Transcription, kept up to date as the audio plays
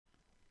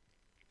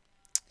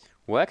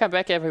Welcome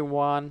back,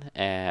 everyone,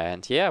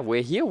 and yeah,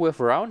 we're here with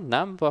round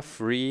number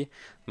 3.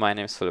 My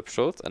name is Philipp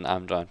Schulz, and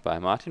I'm joined by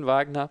Martin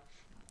Wagner.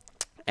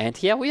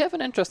 And yeah, we have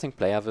an interesting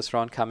player this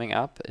round coming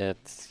up.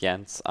 It's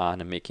Jens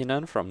Arne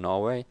Maekinen from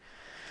Norway.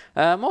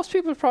 Most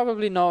people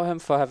probably know him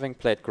for having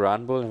played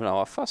Granbull in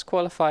our first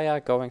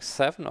qualifier, going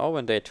 7-0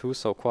 in day 2,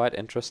 so quite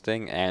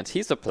interesting. And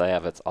he's a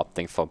player that's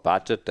opting for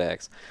budget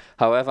decks.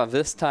 However,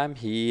 this time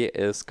he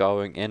is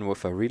going in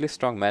with a really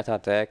strong meta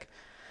deck.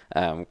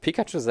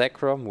 Pikachu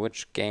Zekrom,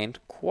 which gained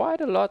quite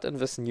a lot in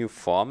this new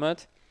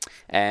format.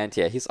 And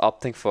yeah, he's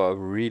opting for a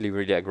really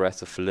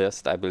aggressive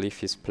list. I believe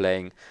he's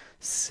playing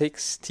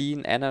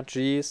 16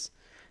 energies.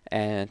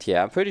 And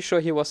yeah, I'm pretty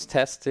sure he was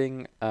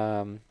testing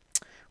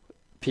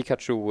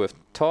Pikachu with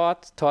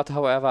Tort. Tort,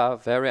 however,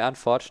 very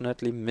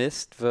unfortunately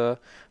missed the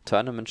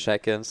tournament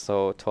check-in,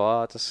 so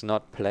Tort is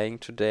not playing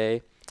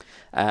today.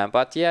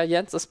 But yeah,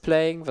 Jens is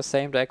playing the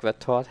same deck that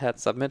Tort had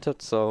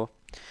submitted, so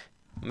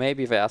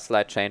maybe there are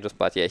slight changes,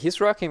 but yeah,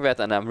 he's rocking that,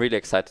 and I'm really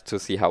excited to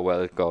see how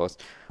well it goes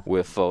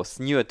with those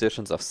new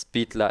additions of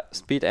Speed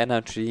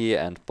Energy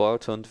and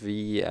Boltund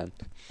V, and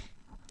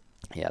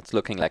yeah, it's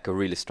looking like a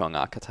really strong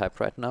archetype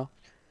right now.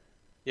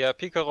 Yeah,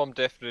 Pikarom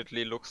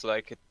definitely looks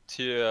like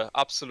a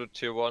absolute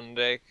tier 1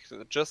 deck.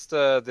 Just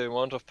the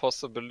amount of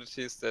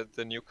possibilities that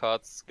the new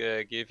cards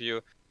give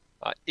you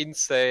are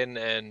insane,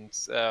 and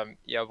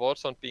yeah,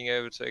 Voltron being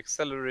able to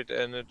accelerate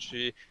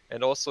energy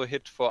and also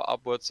hit for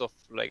upwards of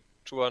like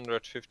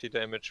 250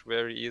 damage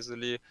very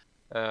easily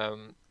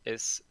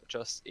is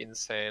just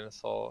insane.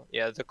 So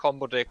yeah, the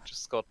combo deck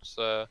just got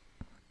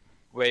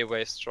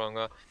way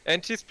stronger.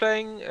 And he's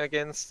playing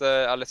against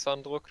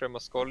Alessandro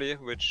Cremascoli,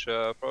 which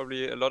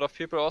probably a lot of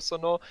people also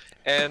know.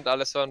 And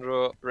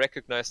Alessandro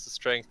recognized the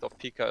strength of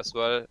Pika as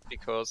well,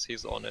 because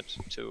he's on it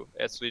too,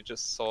 as we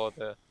just saw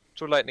the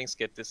 2 lightnings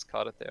get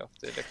discarded there of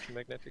the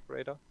electromagnetic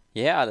radar.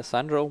 Yeah,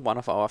 Alessandro, one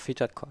of our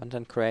featured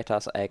content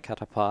creators, a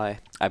Caterpie.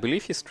 I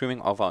believe he's streaming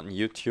over on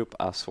YouTube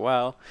as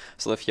well.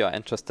 So if you're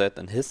interested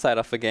in his side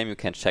of the game, you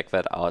can check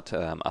that out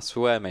as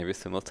well, maybe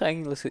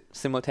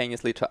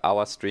simultaneously to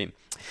our stream.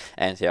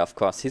 And yeah, of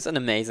course, he's an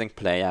amazing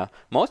player,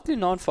 mostly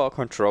known for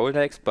control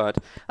decks, but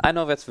I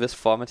know that this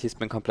format he's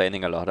been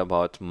complaining a lot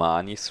about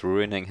Mani's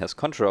ruining his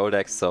control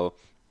decks. So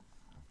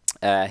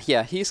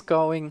yeah, he's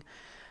going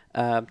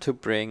to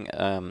bring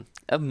a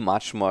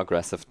much more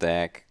aggressive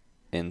deck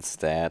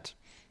instead.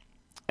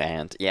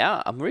 And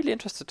yeah, I'm really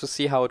interested to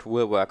see how it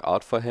will work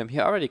out for him. He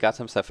already got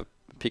himself a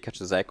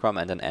Pikachu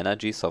Zekrom and an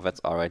energy, so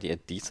that's already a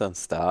decent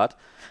start.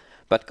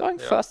 But going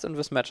first in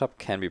this matchup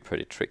can be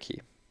pretty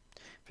tricky.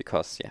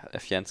 Because yeah,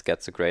 if Jens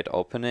gets a great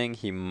opening,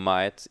 he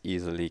might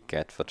easily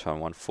get the turn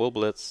 1 full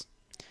blitz.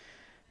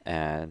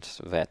 And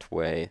that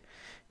way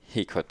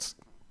he could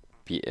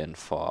be in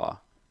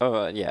for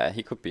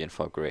he could be in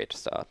for a great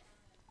start.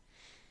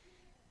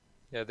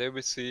 Yeah, there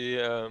we see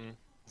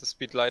the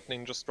Speed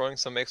Lightning just drawing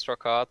some extra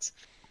cards.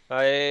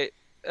 I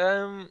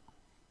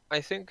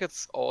think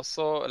it's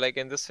also, like,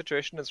 in this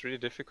situation it's really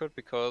difficult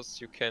because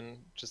you can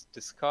just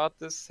discard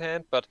this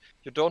hand, but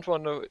you don't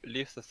want to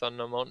leave the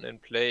Thunder Mountain in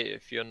play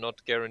if you're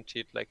not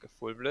guaranteed like a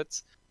full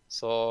blitz.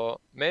 So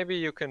maybe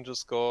you can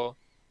just go,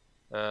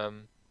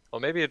 or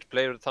maybe you'd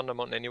play the Thunder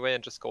Mountain anyway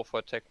and just go for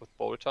attack with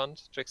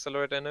Boltund to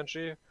accelerate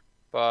energy.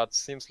 But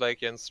seems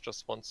like Jens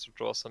just wants to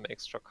draw some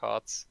extra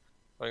cards.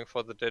 Going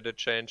for the Data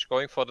Change,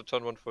 going for the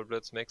turn 1 full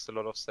blitz makes a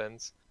lot of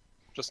sense.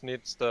 Just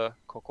needs the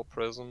Coco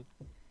Prism,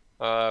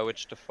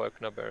 which the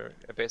Falkner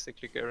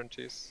basically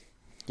guarantees.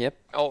 Yep.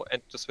 Oh,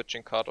 and the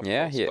switching card, of course.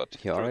 Yeah, he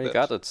already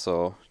got it,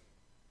 so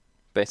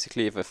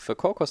basically if the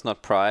Coco's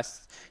not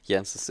priced,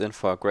 Jens is in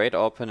for a great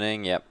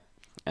opening, yep.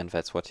 And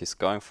that's what he's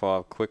going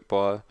for, quick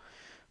ball.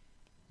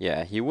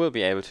 Yeah, he will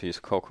be able to use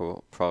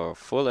Coco Pro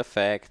full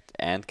effect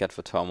and get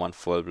the turn 1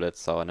 full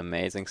blitz, so an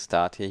amazing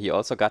start here. He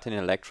also got an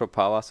Electro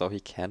Power, so he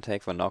can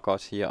take the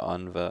knockout here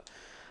on the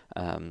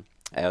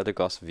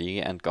Eldegoss V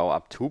and go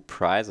up 2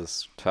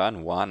 prizes,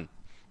 turn 1.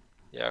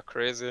 Yeah,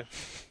 crazy.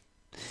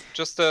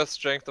 Just the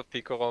strength of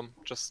Pikarom,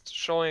 just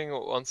showing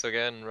once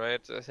again,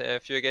 right?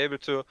 If you're able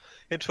to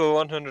hit for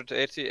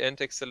 180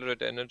 and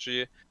accelerate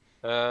energy,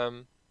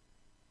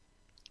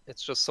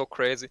 it's just so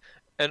crazy.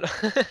 And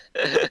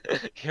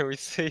here we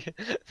see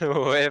the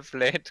wave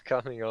blade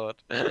coming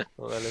out from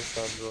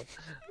Alessandro.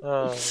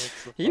 Oh,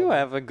 so you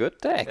have a good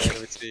deck. Yeah,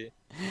 we see.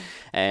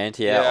 And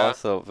yeah,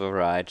 also the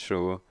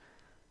Raichu.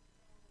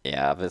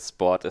 Yeah, this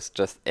board is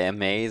just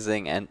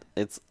amazing, and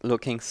it's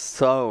looking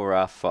so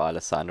rough for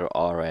Alessandro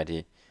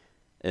already.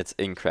 It's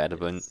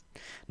incredible. Yes.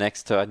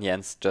 Next turn,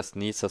 Jens just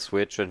needs a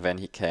switch, and then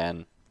he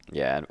can,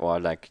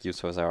 or like use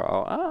for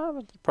zero.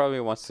 But he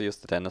probably wants to use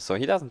the Deno, so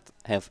he doesn't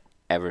have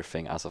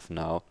everything as of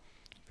now,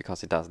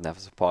 because he doesn't have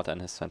a support in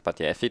his hand. But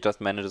yeah, if he just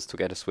manages to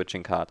get a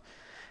switching card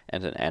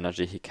and an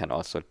energy, he can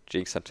also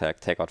Jinx attack,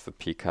 take out the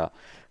Pika,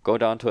 go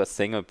down to a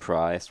single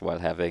price while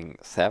having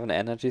 7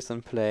 energies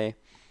in play.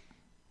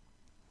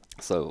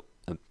 So,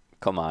 a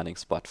commanding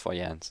spot for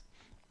Jens.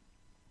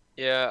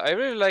 Yeah, I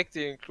really like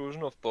the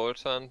inclusion of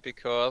Bolton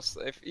because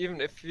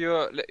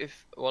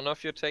if one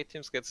of your tag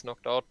teams gets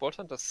knocked out,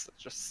 Bolton is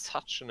just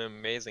such an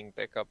amazing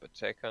backup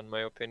attacker in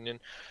my opinion.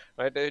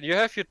 Right? You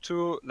have your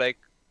two like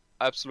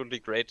absolutely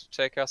great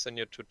attackers in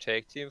your two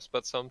tag teams,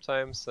 but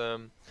sometimes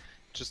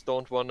just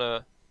don't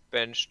wanna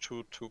bench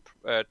two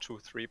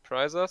three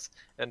prizers,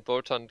 and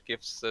Bolton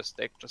gives the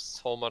deck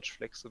just so much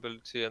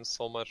flexibility and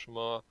so much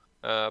more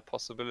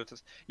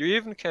possibilities. You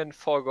even can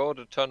forego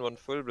the turn 1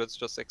 full blitz,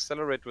 just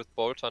accelerate with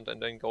Bolt Hunt and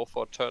then go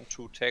for turn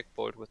 2 tag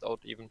bolt without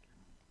even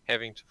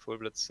having to full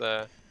blitz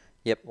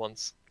Yep.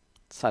 once.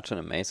 Such an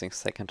amazing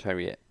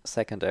secondary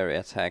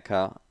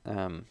attacker.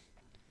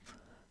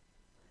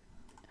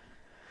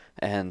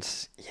 And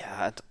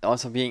yeah,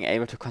 also being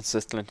able to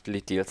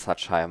consistently deal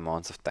such high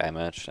amounts of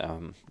damage.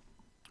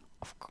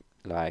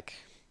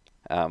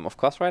 Of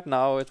course, right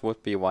now it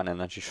would be 1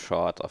 energy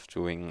short of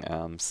doing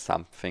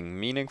something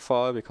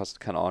meaningful because it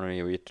can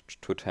only reach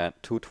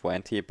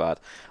 220,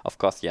 but of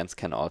course Jens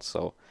can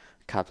also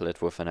couple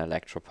it with an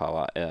electro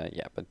power.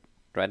 Yeah, but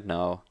right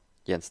now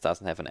Jens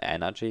doesn't have an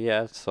energy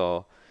yet,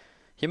 so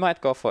he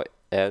might go for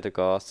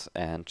Eldegoss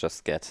and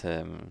just get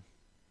him,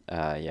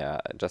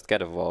 just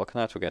get a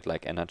Volkner to get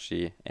like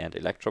energy and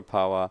electro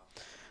power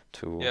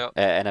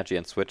energy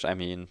and switch, I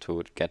mean,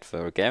 to get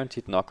the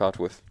guaranteed knockout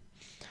with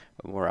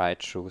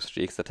Raichu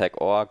streaks attack,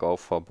 or go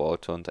for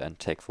Boltund and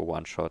take the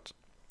one shot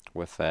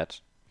with that.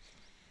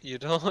 You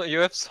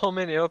have so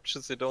many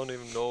options, you don't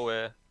even know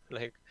where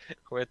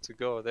to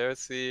go.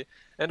 There's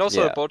and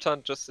also the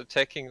Boltund just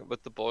attacking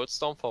with the Bolt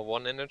Storm for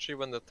 1 energy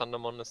when the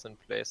Thundermon is in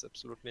place,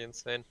 absolutely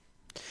insane.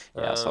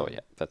 Yeah, so yeah,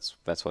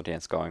 that's what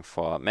Ian's going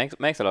for.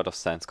 Makes a lot of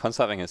sense.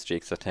 Conserving his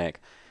Streaks attack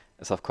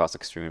is of course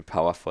extremely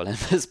powerful, and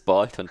this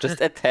Boltund just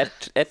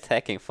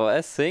attacking for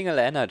a single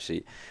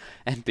energy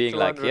and being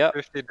like, yeah,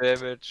 250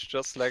 damage,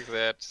 just like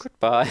that.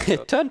 Goodbye.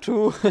 Oh turn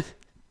 2.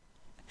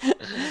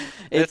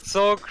 It's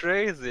so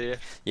crazy.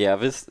 Yeah,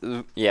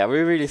 we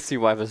really see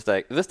why this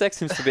deck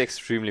seems to be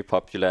extremely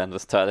popular in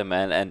this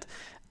tournament, and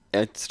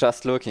it's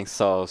just looking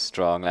so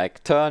strong.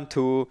 Like turn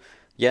 2,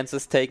 Jens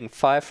is taking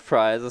 5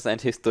 prizes and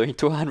he's doing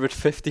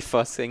 250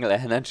 for single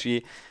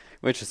energy,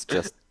 which is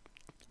just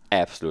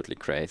absolutely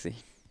crazy.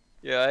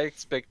 Yeah, I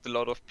expect a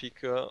lot of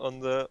Pika on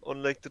the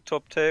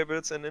top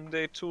tables and in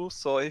day 2.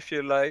 So if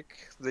you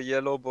like the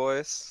yellow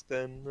boys,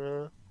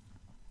 then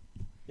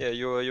yeah,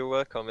 you're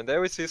welcome. And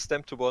there we see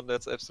stamp to 1.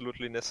 That's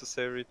absolutely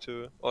necessary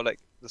to, or like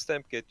the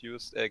stamp get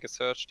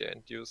searched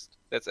and used.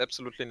 That's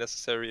absolutely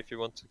necessary if you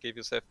want to give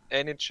yourself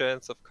any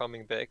chance of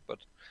coming back. But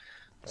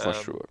for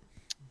sure,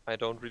 I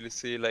don't really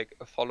see like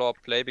a follow-up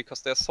play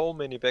because there's so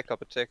many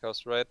backup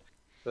attackers, right?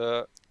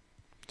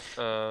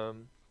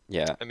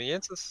 Yeah, I mean,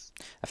 Jens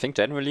I think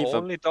generally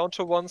only down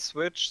to 1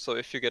 switch, so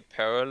if you get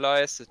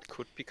paralyzed, it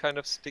could be kind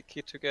of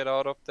sticky to get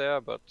out of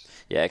there, but...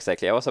 Yeah,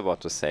 exactly. I was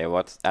about to say,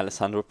 what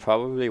Alessandro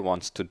probably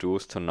wants to do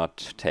is to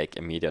not take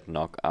immediate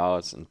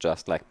knockouts and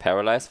just like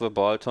paralyze the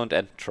Boltund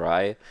and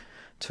try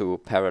to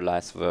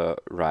paralyze the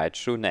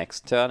Raichu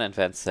next turn and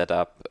then set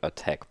up a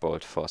tag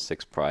bolt for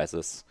 6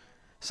 prizes.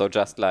 So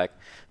just like,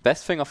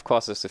 best thing of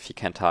course is if he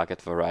can target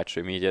the Raichu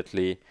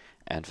immediately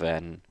and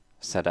then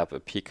set up a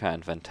Pika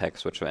and then tag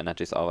switch your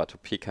energies over to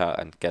Pika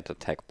and get a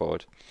tag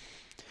bolt.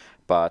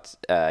 But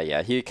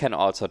yeah, he can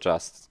also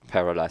just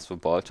paralyze the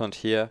Boltund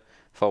here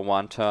for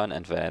 1 turn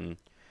and then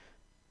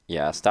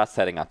start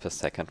setting up his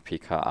second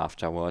Pika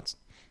afterwards.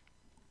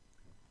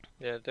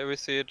 Yeah, there we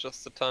see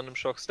just the tandem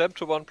shock. Stamp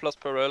to 1 plus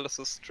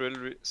paralysis,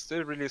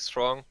 still really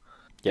strong.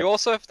 Yep. You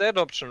also have that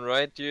option,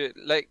 right?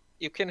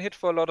 You can hit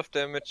for a lot of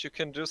damage, you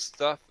can do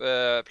stuff,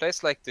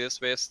 plays like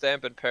this where you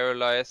stamp and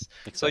paralyze.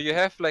 Exactly. So you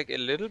have like a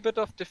little bit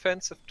of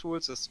defensive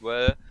tools as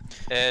well.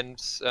 And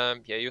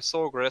yeah, you're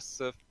so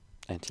aggressive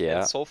and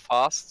so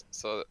fast.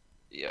 So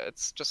yeah,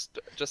 it's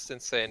just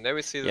insane. There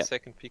we see the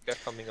second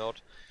Pika coming out.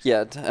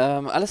 Yeah,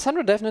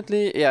 Alessandro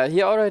definitely,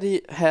 he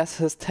already has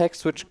his tag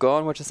switch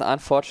gone, which is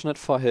unfortunate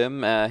for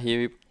him.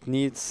 He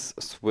needs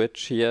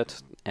switch here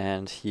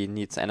and he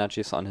needs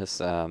energies on his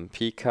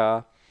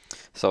Pika.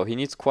 So he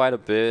needs quite a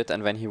bit,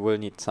 and then he will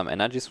need some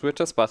energy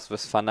switches, but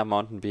with Thunder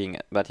Mountain being...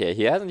 But yeah,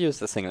 he hasn't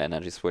used a single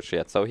energy switch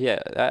yet, so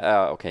here...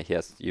 okay, he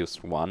has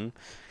used 1.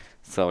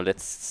 So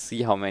let's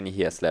see how many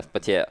he has left.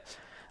 But yeah,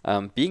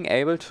 being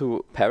able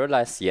to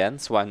paralyze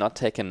Jens while not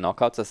taking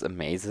knockouts is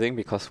amazing,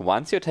 because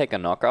once you take a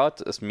knockout,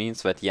 this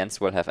means that Jens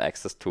will have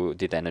access to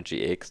the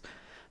Energy X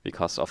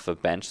because of the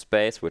bench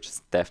space, which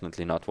is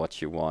definitely not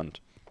what you want.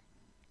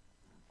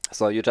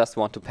 So you just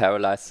want to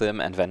paralyze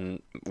him and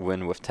then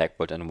win with tag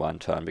bolt in 1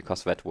 turn,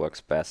 because that works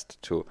best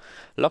to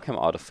lock him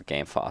out of the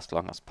game for as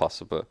long as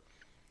possible.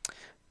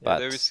 Yeah,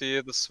 there we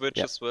see the switch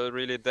as well,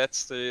 really.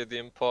 That's the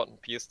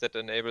important piece that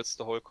enables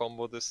the whole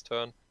combo this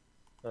turn.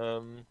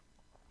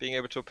 Being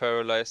able to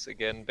paralyze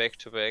again back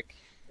to back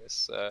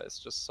is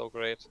just so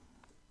great.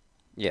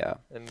 Yeah.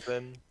 And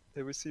then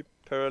there we see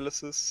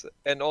paralysis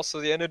and also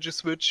the energy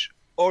switch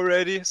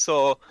already,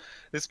 so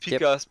this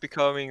Pika is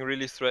becoming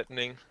really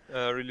threatening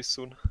really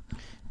soon.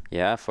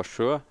 Yeah, for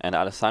sure. And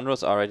Alessandro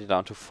is already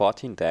down to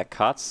 14 deck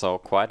cards, so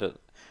quite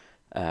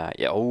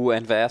Yeah, oh,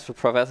 and there's the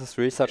Professor's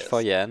research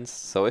for Jens.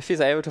 So if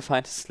he's able to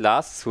find his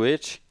last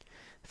switch,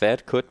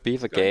 that could be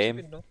the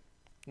game.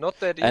 Not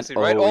that And easy,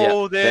 right? yeah,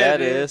 Oh, there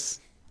it is.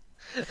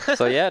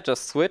 So yeah,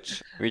 just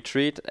switch,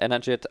 retreat,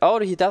 energy. Oh,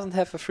 he doesn't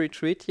have a free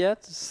retreat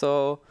yet.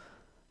 So,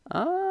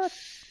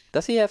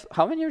 does he have?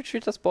 How many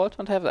retreats does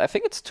Bolton have? I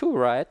think it's 2,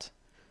 right?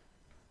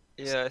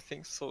 Yeah, I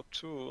think so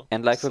too.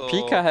 And like the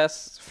Pika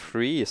has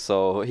 3,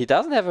 so he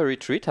doesn't have a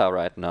retreater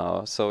right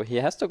now. So he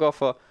has to go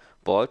for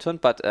Bolton.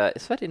 But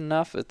is that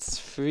enough? It's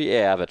 3.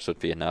 Yeah, that should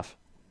be enough.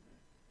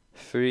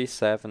 3,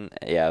 7.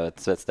 Yeah,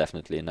 that's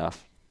definitely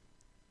enough.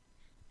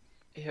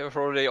 Yeah,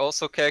 probably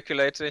also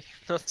calculating.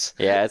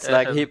 Yeah, it's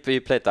like he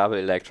played double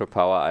electro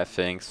power, I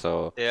think.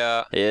 So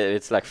yeah,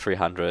 it's like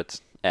 300,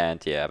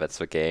 and yeah, that's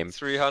the game.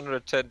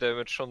 310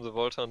 damage from the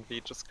Volton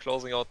V, just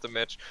closing out the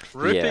match,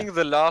 ripping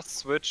the last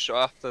switch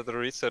after the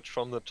reset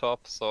from the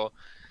top. So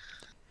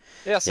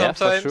yeah,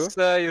 sometimes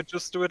you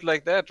just do it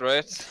like that,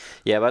 right?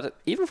 Yeah, but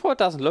even though it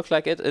doesn't look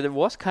like it, it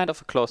was kind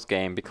of a close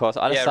game because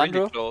Alessandro. Yeah,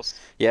 really close.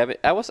 Yeah, but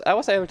I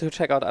was able to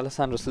check out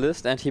Alessandro's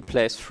list, and he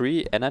plays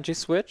 3 energy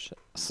switch,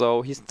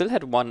 so he still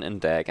had 1 in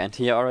deck, and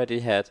he already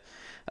had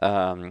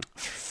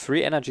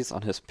 3 energies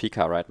on his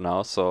Pika right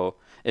now. So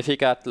if he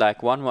got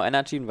like 1 more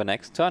energy in the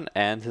next turn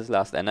and his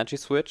last energy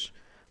switch,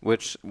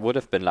 which would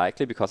have been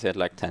likely because he had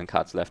like 10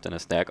 cards left in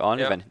his deck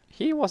only, when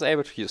he was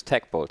able to use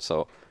Tech Bolt.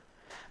 So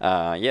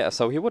yeah,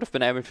 so he would have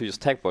been able to use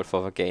Tech Bolt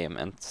for the game,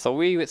 and so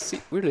we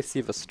really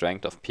see the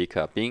strength of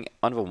Pika being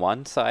on the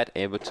one side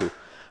able to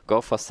go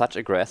for such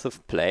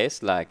aggressive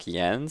plays like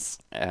Jens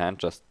and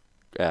just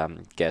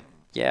get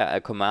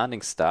a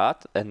commanding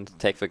start and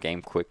take the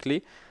game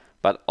quickly,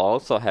 but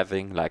also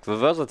having like the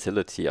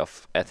versatility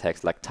of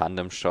attacks like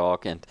Tandem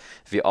Shock and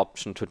the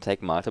option to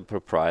take multiple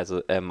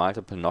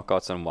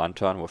knockouts in one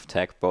turn with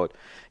Tech Bolt,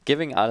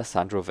 giving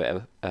Alessandro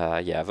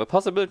the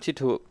possibility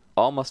to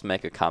almost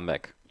make a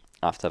comeback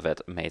after that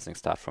amazing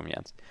start from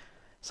Jens.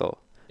 So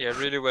yeah,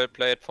 really well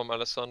played from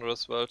Alessandro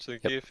as well to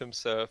give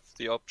himself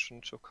the option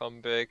to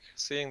come back.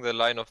 Seeing the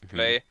line of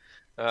play,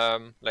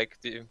 like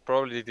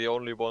probably the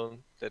only one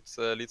that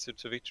leads you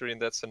to victory in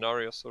that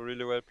scenario. So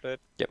really well played.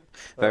 Yep,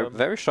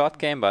 very short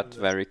game, but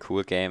very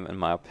cool game in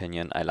my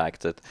opinion. I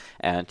liked it,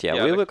 and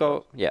we will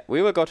go. Yeah,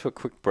 we will go to a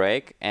quick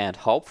break, and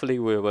hopefully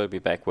we will be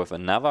back with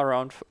another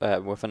round,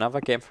 with another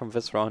game from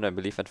this round. I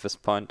believe at this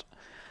point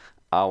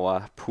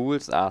our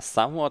pools are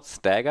somewhat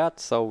staggered,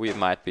 so we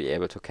might be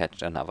able to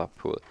catch another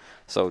pool.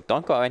 So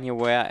don't go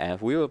anywhere,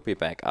 and we will be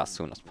back as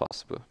soon as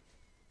possible.